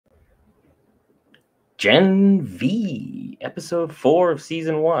Gen V, episode 4 of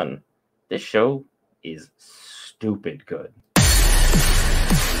season 1. This show is stupid good.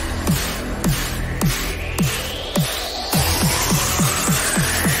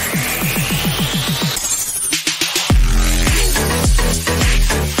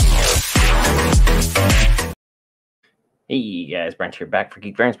 Hey guys, Brent here, back for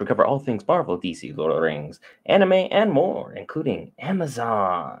Geek Variants. We cover all things Marvel, DC, Lord of the Rings, anime, and more, including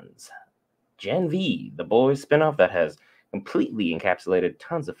Amazon's Gen V, the boys spinoff that has completely encapsulated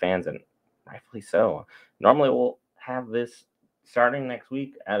tons of fans, and rightfully so. Normally we'll have this starting next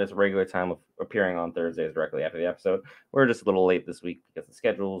week at its regular time of appearing on Thursdays directly after the episode. We're just a little late this week because the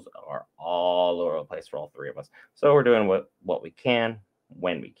schedules are all over the place for all three of us. So we're doing what we can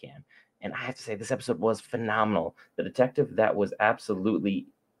when we can. And I have to say, this episode was phenomenal. The detective that was absolutely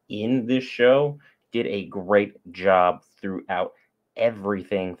in this show did a great job throughout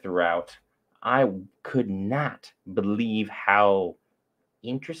everything throughout. I could not believe how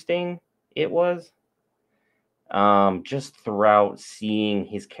interesting it was. Just throughout seeing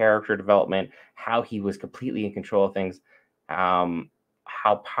his character development, how he was completely in control of things,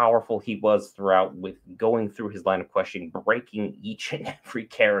 how powerful he was throughout with going through his line of questioning, breaking each and every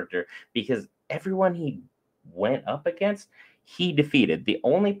character, because everyone he went up against, he defeated. The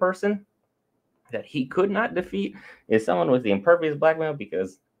only person that he could not defeat is someone with the impervious black male,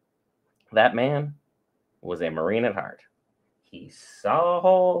 because that man was a Marine at heart. He saw a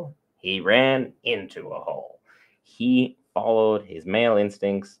hole, he ran into a hole. He followed his male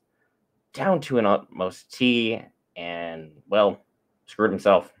instincts down to an utmost T, and, well, screwed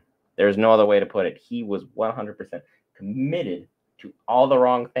himself. There's no other way to put it. He was 100% committed to all the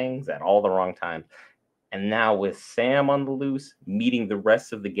wrong things at all the wrong times. And now with Sam on the loose, meeting the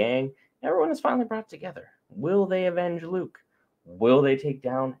rest of the gang, everyone is finally brought together. Will they avenge Luke? Will they take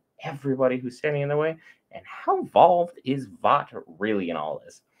down everybody who's standing in their way? And how involved is Vought really in all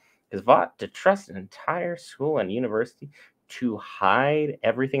this? Is Vought to trust an entire school and university to hide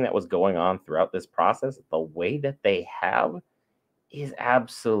everything that was going on throughout this process the way that they have is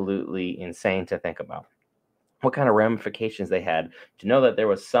absolutely insane to think about. What kind of ramifications they had to know that there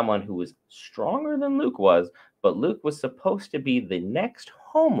was someone who was stronger than Luke was, but Luke was supposed to be the next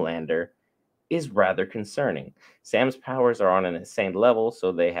Homelander, is rather concerning. Sam's powers are on an insane level,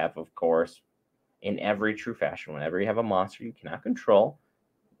 so they have, of course, in every true fashion, whenever you have a monster you cannot control,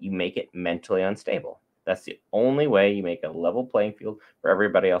 you make it mentally unstable. That's the only way you make a level playing field for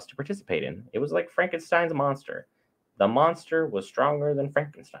everybody else to participate in. It was like Frankenstein's monster. The monster was stronger than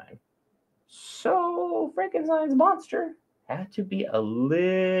Frankenstein. So Frankenstein's monster had to be a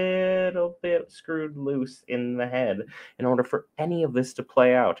little bit screwed loose in the head in order for any of this to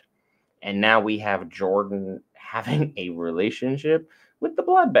play out. And now we have Jordan having a relationship with the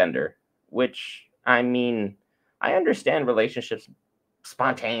Bloodbender, which, I mean, I understand relationships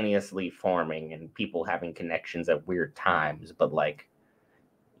spontaneously forming and people having connections at weird times, but like,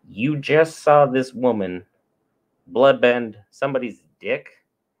 you just saw this woman bloodbend somebody's dick,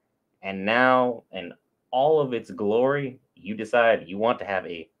 and now in all of its glory, you decide you want to have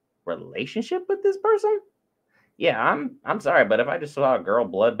a relationship with this person? Yeah, I'm sorry, but if I just saw a girl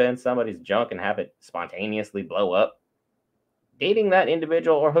bloodbend somebody's junk and have it spontaneously blow up, dating that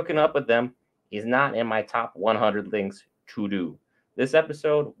individual or hooking up with them is not in my top 100 things to do. This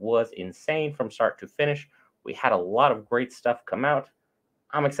episode was insane from start to finish. We had a lot of great stuff come out.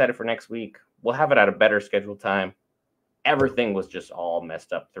 I'm excited for next week. We'll have it at a better scheduled time. Everything was just all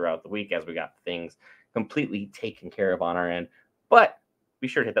messed up throughout the week as we got things completely taken care of on our end. But be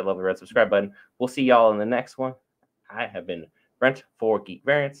sure to hit that lovely red subscribe button. We'll see y'all in the next one. I have been Brent for Geek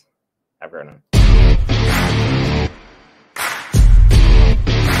Variants. Have a great night.